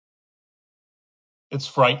It's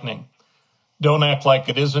frightening. Don't act like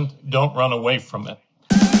it isn't. Don't run away from it.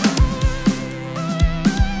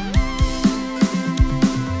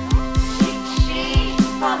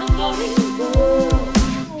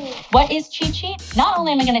 What is cheat sheet? Not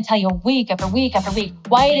only am I going to tell you week after week after week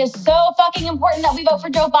why it is so fucking important that we vote for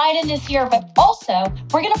Joe Biden this year, but also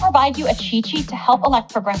we're going to provide you a cheat sheet to help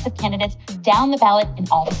elect progressive candidates down the ballot in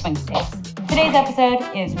all the swing states. Today's episode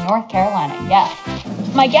is North Carolina, yes.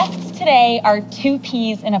 My guests today are two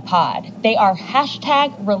peas in a pod. They are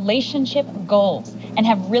hashtag relationship goals and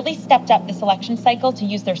have really stepped up this election cycle to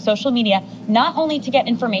use their social media not only to get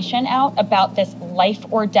information out about this life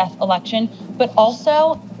or death election, but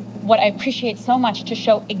also what I appreciate so much, to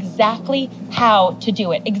show exactly how to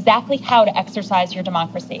do it, exactly how to exercise your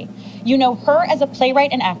democracy. You know her as a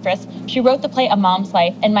playwright and actress. She wrote the play A Mom's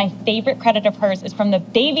Life, and my favorite credit of hers is from the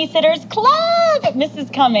Babysitters Club,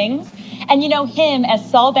 Mrs. Cummings. And you know him as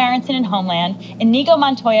Saul Berenson in Homeland, Inigo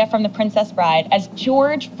Montoya from The Princess Bride, as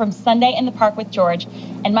George from Sunday in the Park with George,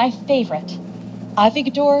 and my favorite,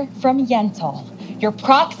 Avigdor from Yentl. Your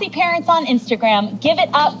proxy parents on Instagram, give it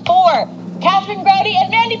up for Kathryn Grody and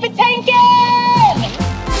Mandy Patinkin!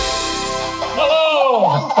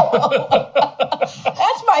 Hello!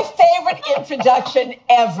 That's my favorite introduction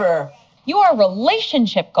ever. You are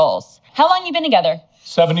relationship goals. How long you been together?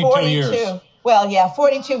 72 42. years. Well, yeah,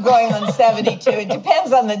 42 going on 72. It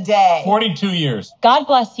depends on the day. 42 years. God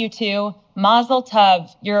bless you two. Mazel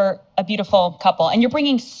tov. You're a beautiful couple. And you're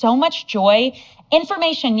bringing so much joy.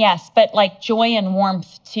 Information, yes, but like joy and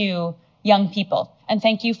warmth to young people. And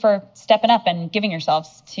thank you for stepping up and giving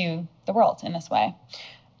yourselves to the world in this way.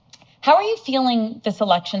 How are you feeling this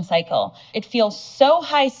election cycle? It feels so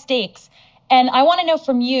high stakes. And I want to know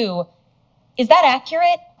from you, is that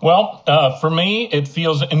accurate? Well, for me, it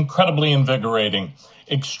feels incredibly invigorating,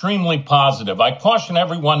 extremely positive. I caution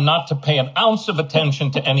everyone not to pay an ounce of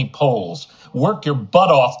attention to any polls. Work your butt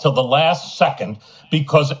off till the last second,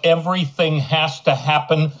 because everything has to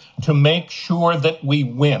happen to make sure that we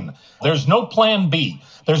win. There's no plan B.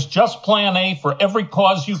 There's just plan A for every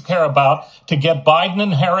cause you care about to get Biden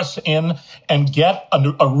and Harris in and get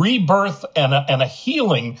a rebirth and a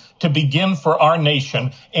healing to begin for our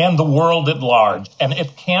nation and the world at large. And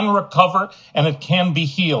it can recover and it can be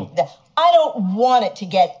healed. I don't want it to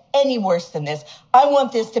get any worse than this. I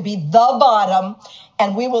want this to be the bottom,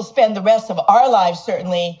 and we will spend the rest of our lives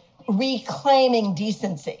certainly reclaiming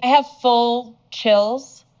decency. I have full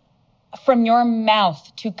chills from your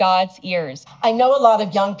mouth to God's ears. I know a lot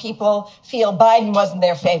of young people feel Biden wasn't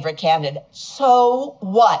their favorite candidate. So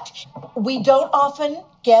what? We don't often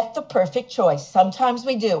get the perfect choice. Sometimes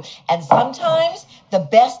we do. And sometimes the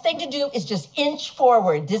best thing to do is just inch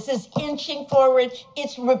forward. This is inching forward.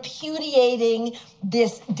 It's repudiating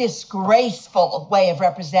this disgraceful way of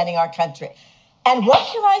representing our country. And what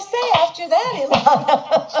can I say after that,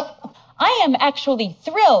 Ilana? I am actually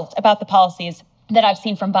thrilled about the policies that I've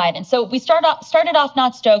seen from Biden. So we started off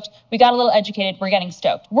not stoked. We got a little educated. We're getting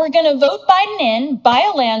stoked. We're going to vote Biden in by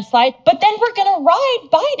a landslide, but then we're going to ride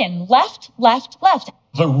Biden left, left, left.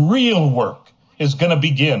 The real work is going to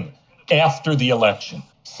begin after the election.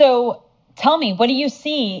 So tell me, what do you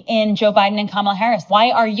see in Joe Biden and Kamala Harris?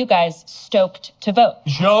 Why are you guys stoked to vote?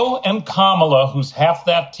 Joe and Kamala, who's half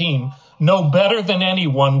that team, know better than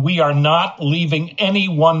anyone we are not leaving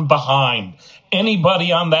anyone behind.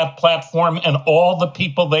 Anybody on that platform and all the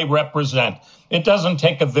people they represent. It doesn't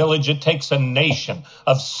take a village, it takes a nation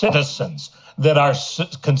of citizens that are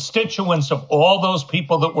constituents of all those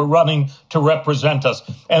people that were running to represent us.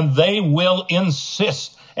 And they will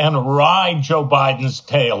insist and ride Joe Biden's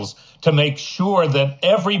tails to make sure that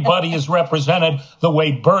everybody is represented the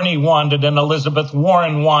way Bernie wanted and Elizabeth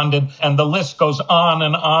Warren wanted, and the list goes on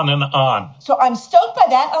and on and on. So I'm stoked by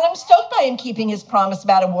that, and I'm stoked by him keeping his promise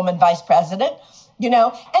about a woman vice president, you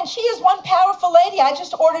know, and she is one powerful lady. I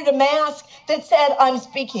just ordered a mask that said, "I'm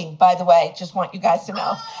speaking," by the way, just want you guys to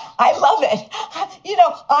know. I love it. You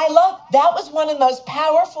know, that was one of the most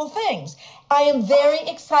powerful things. I am very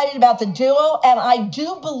excited about the duo, and I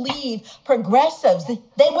do believe progressives, they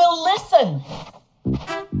will listen.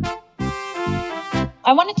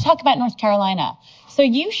 I wanted to talk about North Carolina. So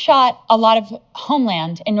you shot a lot of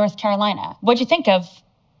Homeland in North Carolina. What'd you think of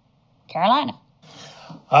Carolina?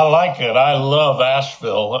 I like it. I love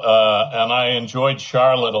Asheville, and I enjoyed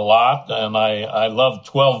Charlotte a lot, and I love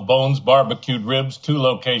 12 Bones barbecued ribs, 2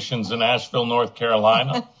 locations in Asheville, North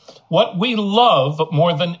Carolina. What we love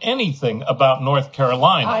more than anything about North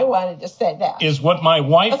Carolina, I wanted to say that, is what my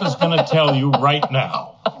wife is going to tell you right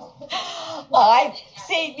now. Well,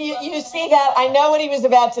 you see that? I know what he was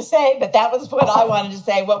about to say, but that was what I wanted to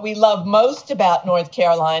say. What we love most about North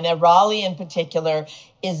Carolina, Raleigh in particular,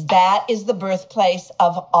 is that is the birthplace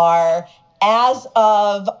of our, as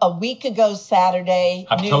of a week ago Saturday,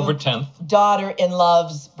 October 10th,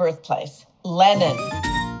 daughter-in-law's birthplace, Lennon.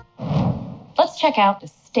 Let's check out the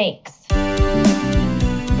stakes.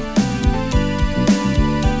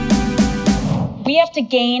 We have to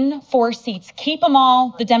gain 4 seats, keep them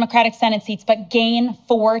all, the Democratic Senate seats, but gain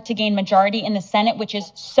 4 to gain majority in the Senate, which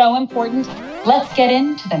is so important. Let's get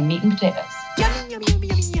into the meat and potatoes.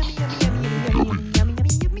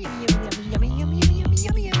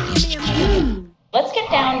 Let's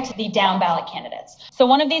get down to the down ballot candidates. So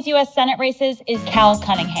one of these U.S. Senate races is Cal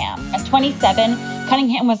Cunningham. At 27,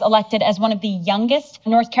 Cunningham was elected as one of the youngest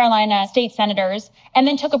North Carolina state senators and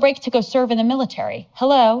then took a break to go serve in the military.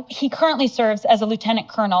 Hello. He currently serves as a lieutenant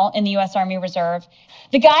colonel in the U.S. Army Reserve.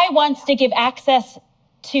 The guy wants to give access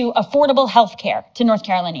to affordable health care to North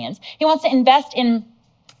Carolinians. He wants to invest in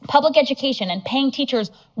public education and paying teachers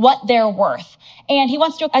what they're worth. And he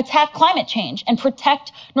wants to attack climate change and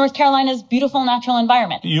protect North Carolina's beautiful natural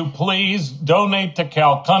environment. You please donate to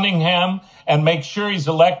Cal Cunningham and make sure he's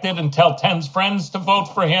elected and tell 10's friends to vote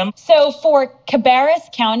for him. So for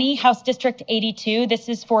Cabarrus County, House District 82, this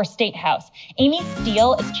is for State House. Aimy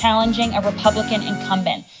Steele is challenging a Republican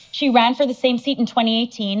incumbent. She ran for the same seat in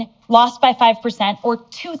 2018, lost by 5% or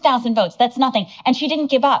 2,000 votes. That's nothing. And she didn't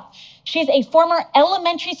give up. She's a former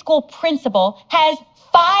elementary school principal, has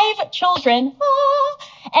 5 children,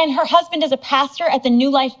 and her husband is a pastor at the New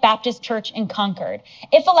Life Baptist Church in Concord.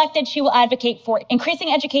 If elected, she will advocate for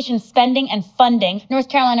increasing education spending and funding. North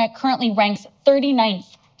Carolina currently ranks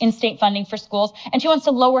 39th in state funding for schools, and she wants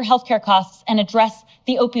to lower healthcare costs and address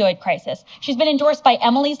the opioid crisis. She's been endorsed by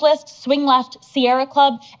Emily's List, Swing Left, Sierra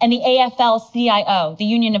Club, and the AFL-CIO, the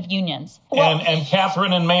Union of Unions. And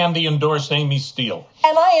Kathryn and Mandy endorse Aimy Steele.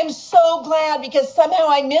 And I am so glad because somehow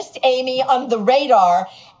I missed Aimy on the radar.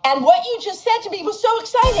 And what you just said to me was so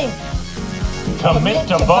exciting. Commit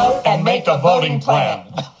to vote and make a voting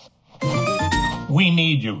plan. We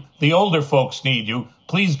need you. The older folks need you.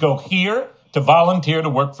 Please go here to volunteer to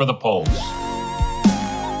work for the polls.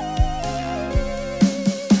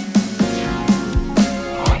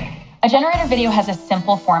 A generator video has a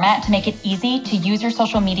simple format to make it easy to use your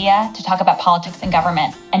social media to talk about politics and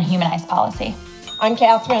government and humanize policy. I'm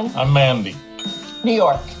Kathryn. I'm Mandy. New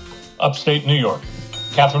York. Upstate New York.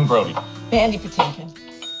 Kathryn Grody. Mandy Patinkin.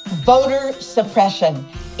 Voter suppression.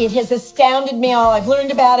 It has astounded me all I've learned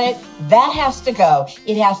about it. That has to go.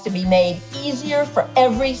 It has to be made easier for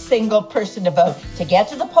every single person to vote. To get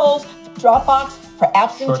to the polls, drop box, for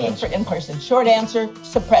absentee, for in-person. Short answer,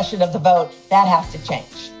 suppression of the vote. That has to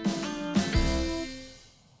change.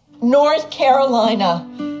 North Carolina,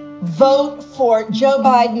 vote for Joe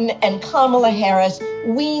Biden and Kamala Harris.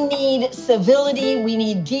 We need civility, we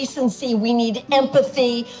need decency, we need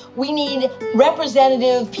empathy, we need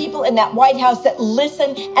representative people in that White House that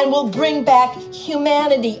listen and will bring back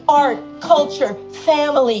humanity, art, culture,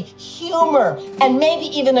 family, humor, and maybe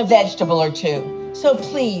even a vegetable or two. So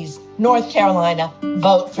please, North Carolina,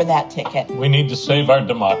 vote for that ticket. We need to save our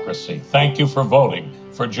democracy. Thank you for voting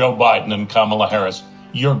for Joe Biden and Kamala Harris.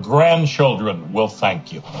 Your grandchildren will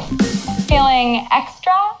thank you. Feeling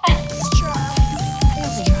extra?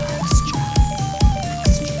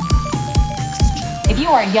 If you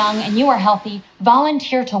are young and you are healthy,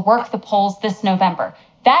 volunteer to work the polls this November.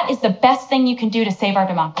 That is the best thing you can do to save our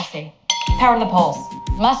democracy. Power to the polls.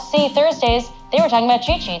 Must see Thursdays. They were talking about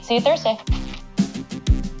cheat sheets. See you Thursday.